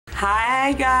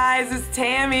Hi guys, it's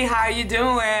Tammy. How are you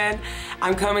doing?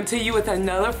 I'm coming to you with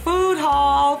another food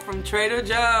haul from Trader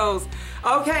Joe's.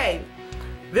 Okay,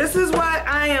 this is what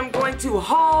I am going to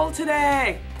haul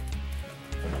today.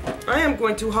 I am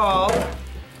going to haul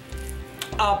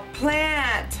a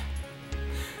plant.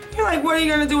 You're like, what are you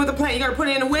going to do with the plant? You're going to put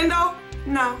it in the window?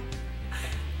 No.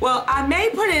 Well, I may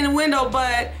put it in the window,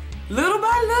 but little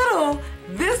by little,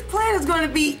 this plant is going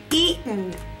to be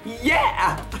eaten.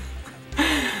 Yeah.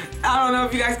 I don't know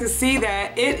if you guys can see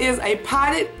that. It is a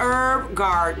potted herb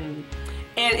garden,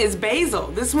 and it's basil.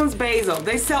 This one's basil.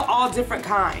 They sell all different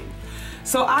kinds.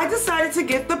 So I decided to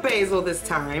get the basil this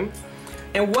time.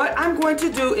 And what I'm going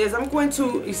to do is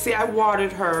you see I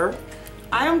watered her.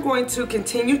 I am going to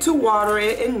continue to water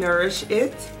it and nourish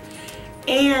it.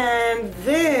 And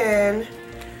then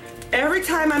every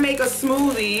time I make a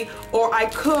smoothie or I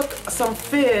cook some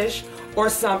fish or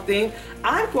something,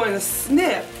 I'm going to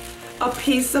snip a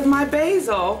piece of my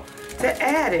basil to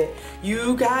add it.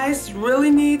 You guys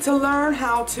really need to learn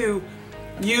how to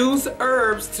use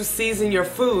herbs to season your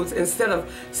foods instead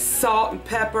of salt and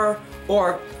pepper,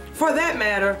 or for that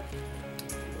matter,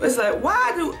 it's like,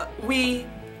 why do we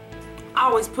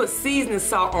always put seasoning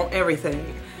salt on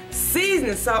everything?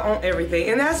 Seasoning salt on everything,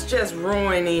 and that's just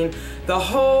ruining the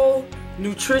whole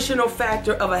nutritional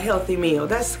factor of a healthy meal.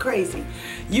 That's crazy.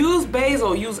 Use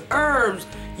basil, use herbs,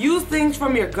 use things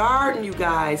from your garden, you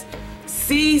guys.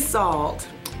 Sea salt,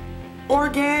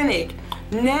 organic,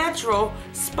 natural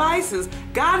spices.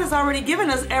 God has already given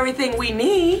us everything we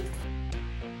need.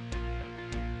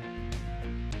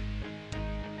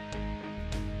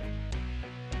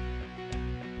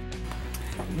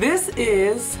 This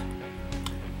is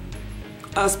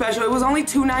a special. It was only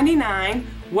 $2.99.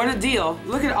 What a deal.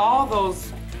 Look at all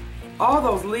those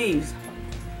leaves.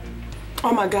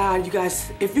 Oh my God, you guys,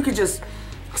 if you could just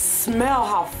smell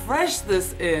how fresh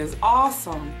this is.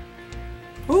 Awesome.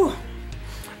 Ooh.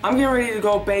 I'm getting ready to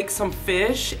go bake some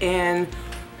fish, and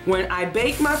when I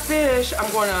bake my fish,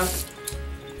 I'm gonna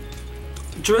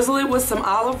drizzle it with some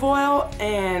olive oil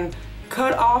and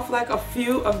cut off like a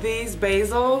few of these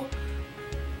basil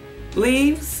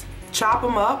leaves, chop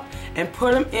them up, and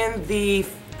put them in the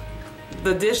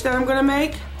dish that I'm gonna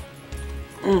make.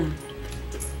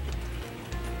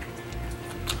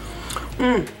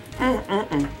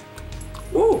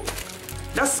 Ooh,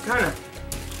 that's kind of,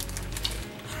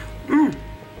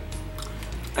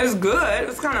 it's good.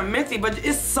 It's kind of minty, but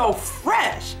it's so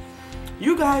fresh.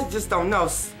 You guys just don't know.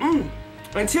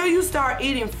 Until you start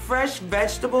eating fresh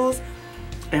vegetables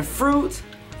and fruits,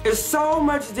 it's so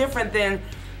much different than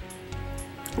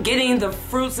getting the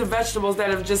fruits and vegetables that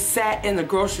have just sat in the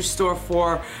grocery store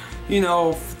for, you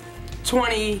know,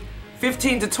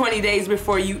 15 to 20 days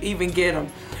before you even get them.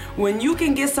 When you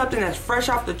can get something that's fresh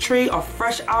off the tree or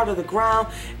fresh out of the ground,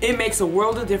 it makes a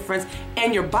world of difference,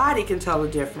 and your body can tell the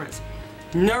difference.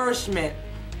 Nourishment,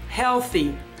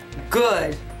 healthy,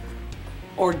 good,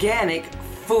 organic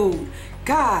food.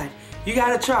 God, you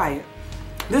gotta try it.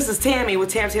 This is Tammy with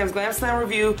Tam's Glam Slam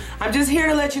Review. I'm just here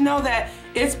to let you know that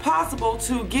it's possible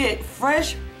to get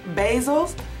fresh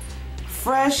basils,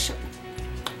 fresh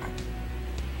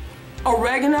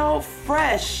oregano,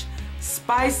 fresh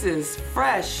spices,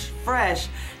 fresh.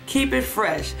 Keep it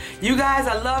fresh. You guys,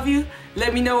 I love you.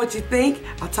 Let me know what you think.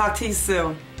 I'll talk to you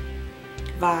soon.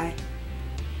 Bye.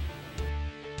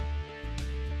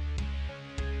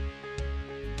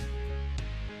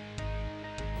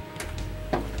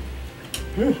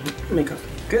 Make some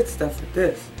good stuff with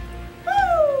this. Woo!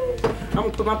 I'm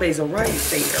gonna put my basil right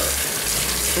there.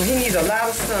 And he needs a lot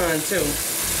of sun too.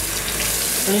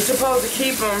 And you're supposed to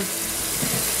keep them,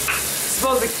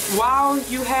 while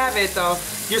you have it though,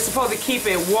 you're supposed to keep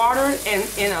it watered and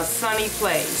in a sunny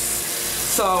place.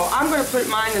 So I'm gonna put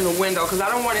mine in the window because I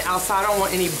don't want it outside. I don't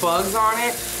want any bugs on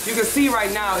it. You can see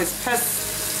right now it's pest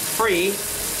free.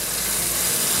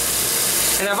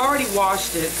 And I've already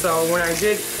washed it, so when I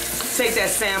did take that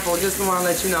sample, just want to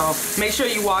let you know, make sure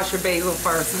you wash your basil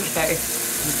first, okay?